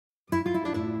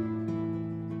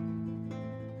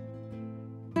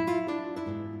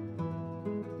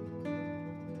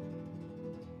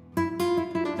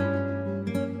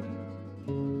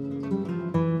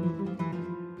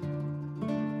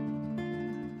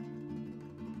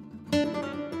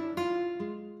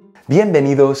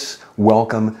Bienvenidos!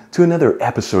 Welcome to another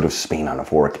episode of Spain on a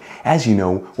Fork. As you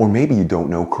know, or maybe you don't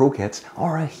know, croquettes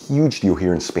are a huge deal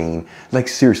here in Spain. Like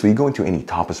seriously, you go into any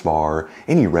tapas bar,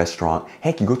 any restaurant,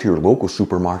 heck, you go to your local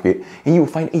supermarket, and you will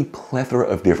find a plethora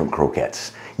of different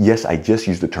croquettes. Yes, I just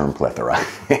used the term plethora.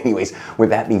 Anyways, with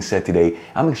that being said today,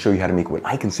 I'm going to show you how to make what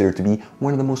I consider to be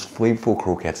one of the most flavorful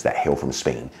croquettes that hail from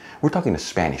Spain. We're talking a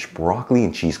Spanish broccoli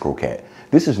and cheese croquette.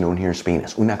 This is known here in Spain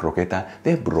as una croqueta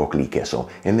de brócoli queso.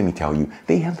 And let me tell you,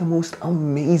 they have the most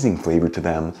amazing flavor to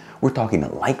them. We're talking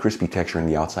a light crispy texture on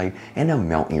the outside and a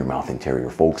melt in your mouth interior,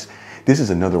 folks. This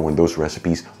is another one of those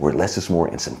recipes where less is more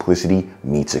and simplicity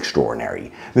meets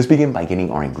extraordinary. Let's begin by getting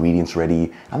our ingredients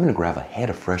ready. I'm going to grab a head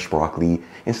of fresh broccoli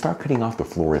and start cutting off the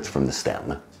florets from the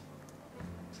stem.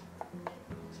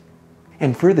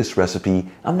 And for this recipe,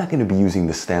 I'm not going to be using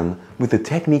the stem. With the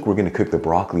technique we're going to cook the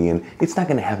broccoli in, it's not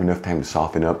going to have enough time to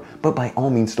soften up, but by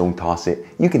all means don't toss it.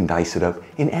 You can dice it up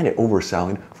and add it over a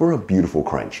salad for a beautiful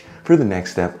crunch. For the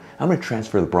next step, I'm going to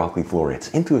transfer the broccoli florets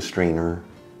into a strainer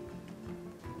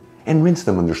and rinse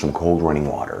them under some cold running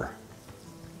water.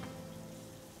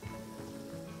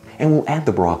 And we'll add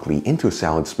the broccoli into a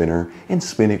salad spinner and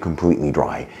spin it completely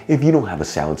dry. If you don't have a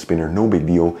salad spinner, no big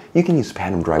deal. You can use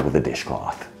pat them dry with a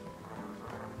dishcloth.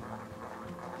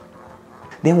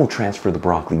 Then we'll transfer the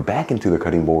broccoli back into the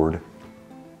cutting board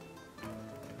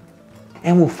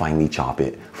and we'll finely chop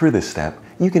it. For this step,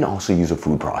 you can also use a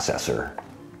food processor.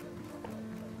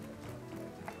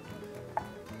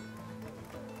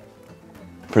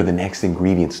 For the next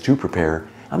ingredients to prepare,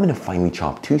 I'm going to finely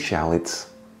chop 2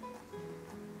 shallots,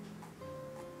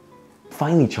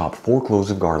 finely chop 4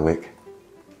 cloves of garlic,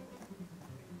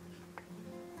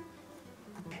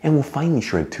 and we'll finely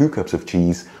shred 2 cups of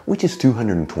cheese, which is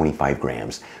 225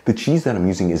 grams. The cheese that I'm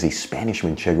using is a Spanish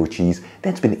Manchego cheese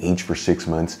that's been aged for 6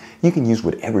 months. You can use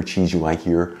whatever cheese you like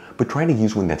here, but try to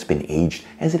use one that's been aged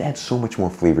as it adds so much more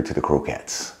flavor to the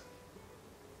croquettes.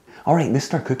 Alright, let's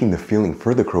start cooking the filling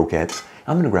for the croquettes.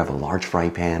 I'm going to grab a large fry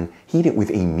pan, heat it with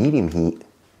a medium heat,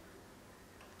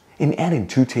 and add in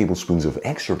 2 tablespoons of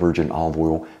extra virgin olive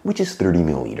oil, which is 30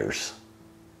 milliliters.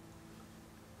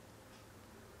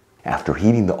 After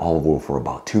heating the olive oil for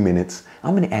about 2 minutes,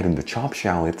 I'm going to add in the chopped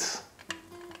shallots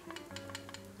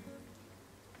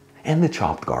and the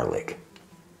chopped garlic.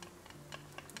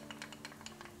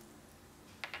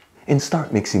 And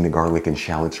start mixing the garlic and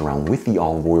shallots around with the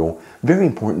olive oil. Very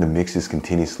important to mix this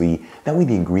continuously, that way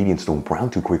the ingredients don't brown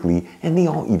too quickly and they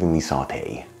all evenly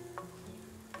saute.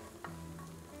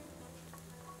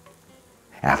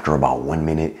 After about 1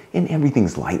 minute and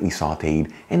everything's lightly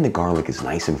sauteed and the garlic is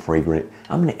nice and fragrant,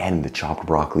 I'm going to add in the chopped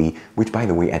broccoli, which by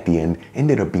the way at the end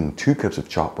ended up being 2 cups of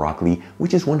chopped broccoli,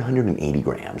 which is 180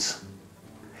 grams.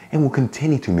 And we'll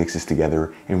continue to mix this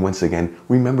together, and once again,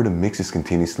 remember to mix this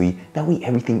continuously, that way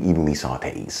everything evenly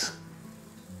sautés.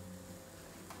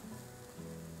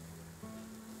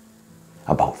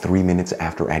 About 3 minutes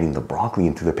after adding the broccoli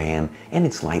into the pan and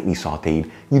it's lightly sauteed,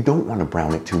 you don't want to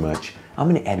brown it too much. I'm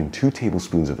going to add in 2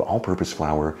 tablespoons of all-purpose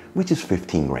flour, which is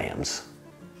 15 grams.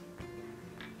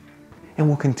 And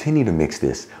we'll continue to mix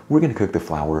this. We're going to cook the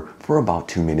flour for about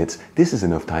 2 minutes. This is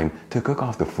enough time to cook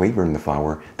off the flavor in the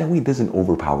flour, that way it doesn't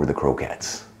overpower the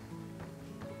croquettes.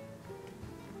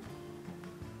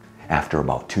 After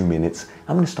about 2 minutes,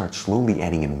 I'm going to start slowly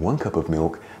adding in 1 cup of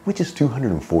milk, which is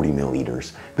 240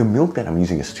 milliliters. The milk that I'm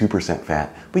using is 2%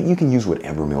 fat, but you can use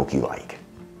whatever milk you like.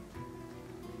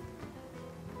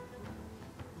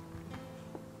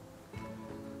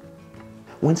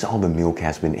 Once all the milk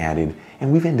has been added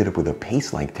and we've ended up with a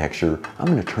paste-like texture, I'm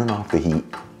going to turn off the heat.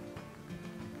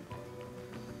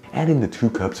 Add in the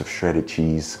 2 cups of shredded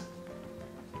cheese.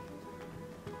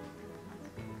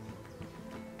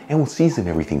 And we'll season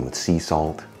everything with sea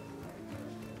salt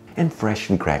and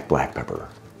freshly cracked black pepper.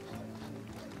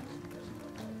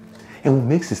 And we'll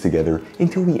mix this together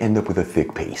until we end up with a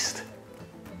thick paste.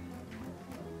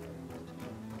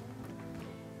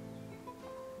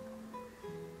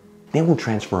 Then we'll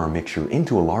transfer our mixture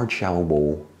into a large shallow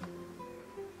bowl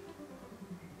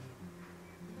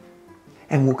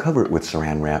and we'll cover it with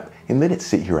saran wrap and let it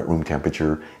sit here at room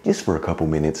temperature just for a couple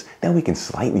minutes, that we can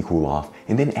slightly cool off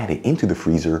and then add it into the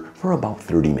freezer for about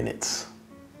 30 minutes.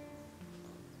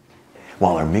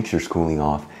 While our mixture's cooling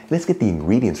off, let's get the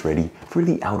ingredients ready for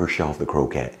the outer shell of the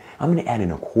croquette. I'm going to add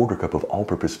in a 1/4 cup of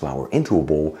all-purpose flour into a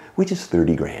bowl, which is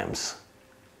 30 grams.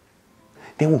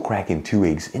 Then we'll crack in 2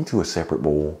 eggs into a separate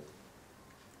bowl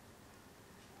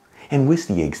and whisk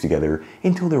the eggs together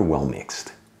until they're well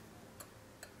mixed.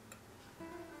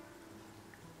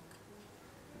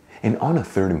 And on a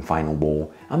third and final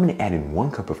bowl, I'm going to add in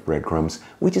 1 cup of breadcrumbs,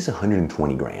 which is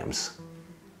 120 grams.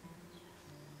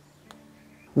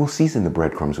 We'll season the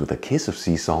breadcrumbs with a kiss of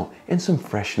sea salt and some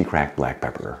freshly cracked black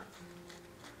pepper.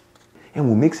 And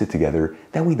we'll mix it together,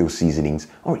 that way those seasonings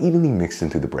are evenly mixed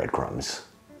into the breadcrumbs.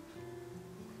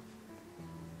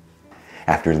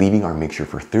 After leaving our mixture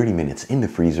for 30 minutes in the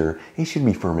freezer, it should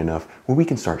be firm enough where we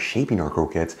can start shaping our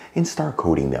croquettes and start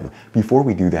coating them. Before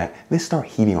we do that, let's start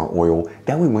heating our oil.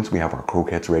 That way once we have our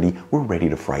croquettes ready, we're ready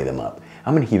to fry them up.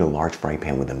 I'm going to heat a large fry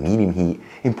pan with a medium heat.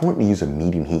 Important to use a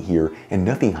medium heat here and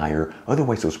nothing higher,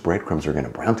 otherwise those breadcrumbs are going to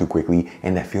brown too quickly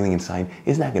and that filling inside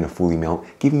is not going to fully melt,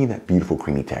 giving you that beautiful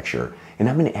creamy texture. And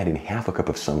I'm going to add in half a cup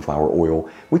of sunflower oil,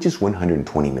 which is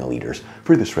 120 milliliters.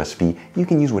 For this recipe, you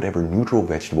can use whatever neutral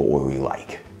vegetable oil you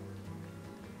like.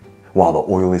 While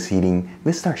the oil is heating,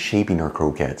 let's start shaping our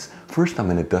croquettes. First, I'm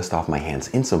going to dust off my hands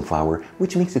in some flour,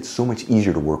 which makes it so much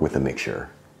easier to work with the mixture.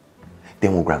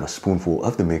 Then we'll grab a spoonful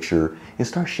of the mixture and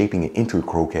start shaping it into a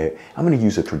croquette. I'm going to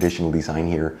use a traditional design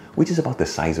here, which is about the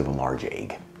size of a large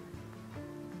egg.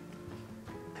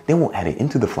 Then we'll add it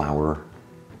into the flour,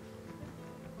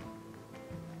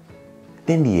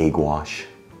 then the egg wash,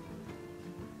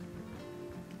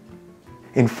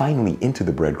 and finally into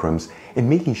the breadcrumbs, and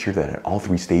making sure that at all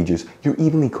three stages you're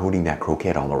evenly coating that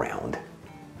croquette all around.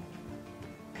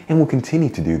 And we'll continue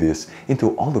to do this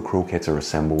until all the croquettes are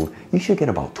assembled. You should get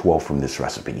about 12 from this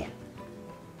recipe.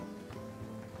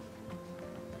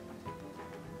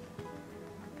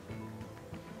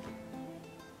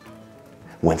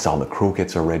 Once all the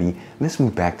croquettes are ready, let's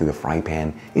move back to the fry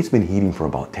pan. It's been heating for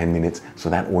about 10 minutes, so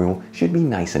that oil should be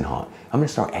nice and hot. I'm going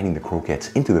to start adding the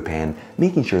croquettes into the pan,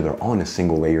 making sure they're all in a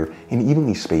single layer and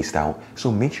evenly spaced out,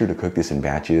 so make sure to cook this in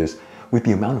batches. With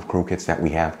the amount of croquettes that we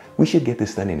have, we should get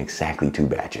this done in exactly 2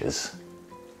 batches.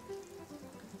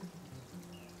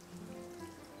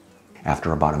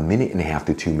 After about 1.5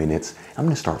 to 2 minutes, I'm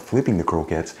going to start flipping the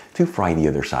croquettes to fry the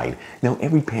other side. Now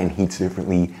every pan heats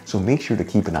differently, so make sure to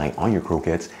keep an eye on your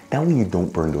croquettes, that way you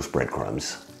don't burn those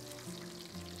breadcrumbs.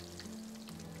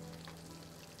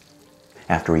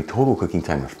 After a total cooking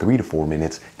time of 3 to 4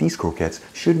 minutes, these croquettes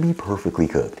should be perfectly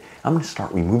cooked. I'm going to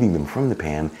start removing them from the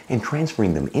pan and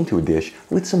transferring them into a dish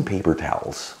with some paper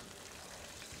towels.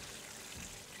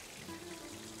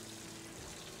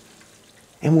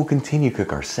 And we'll continue to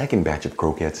cook our second batch of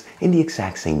croquettes in the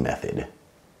exact same method.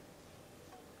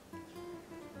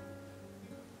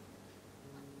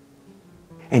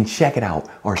 And check it out,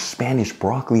 our Spanish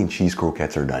broccoli and cheese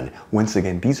croquettes are done. Once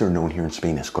again, these are known here in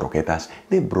Spain as croquetas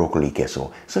de brócoli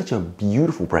queso. Such a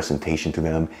beautiful presentation to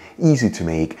them, easy to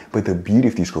make, but the beauty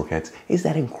of these croquettes is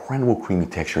that incredible creamy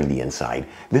texture in the inside.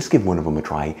 Let's give one of them a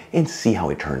try and see how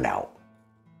it turned out.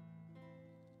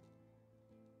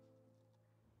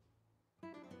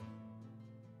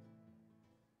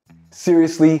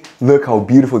 Seriously, look how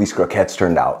beautiful these croquettes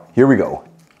turned out. Here we go.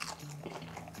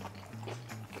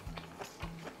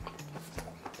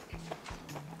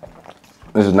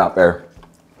 This is not fair.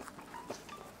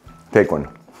 Take one.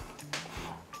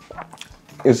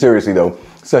 It's seriously though,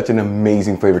 such an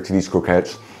amazing flavor to these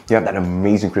croquettes. You have that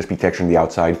amazing crispy texture on the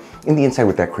outside, and the inside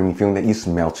with that creamy feeling that just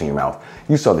melts in your mouth.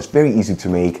 You saw this, very easy to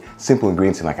make, simple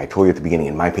ingredients, and like I told you at the beginning,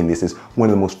 in my opinion, this is one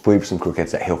of the most flavorsome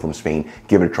croquettes that hail from Spain.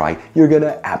 Give it a try. You're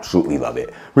gonna absolutely love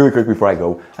it. Really quick before I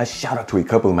go, a shout out to a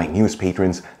couple of my newest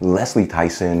patrons, Leslie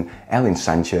Tyson, Alan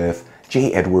Sanchez,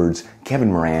 Jay Edwards,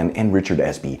 Kevin Moran, and Richard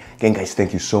Esby. Again, guys,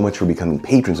 thank you so much for becoming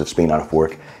patrons of Spain on a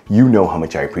Fork. You know how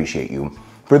much I appreciate you.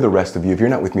 For the rest of you, if you're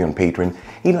not with me on Patreon and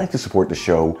you'd like to support the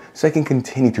show so I can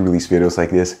continue to release videos like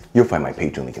this, you'll find my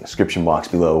Patreon link in the description box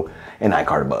below and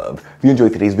iCard above. If you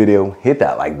enjoyed today's video, hit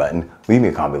that like button, leave me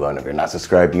a comment below, and if you're not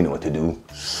subscribed, you know what to do.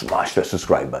 Smash the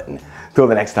subscribe button. Till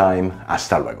the next time,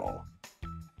 hasta luego.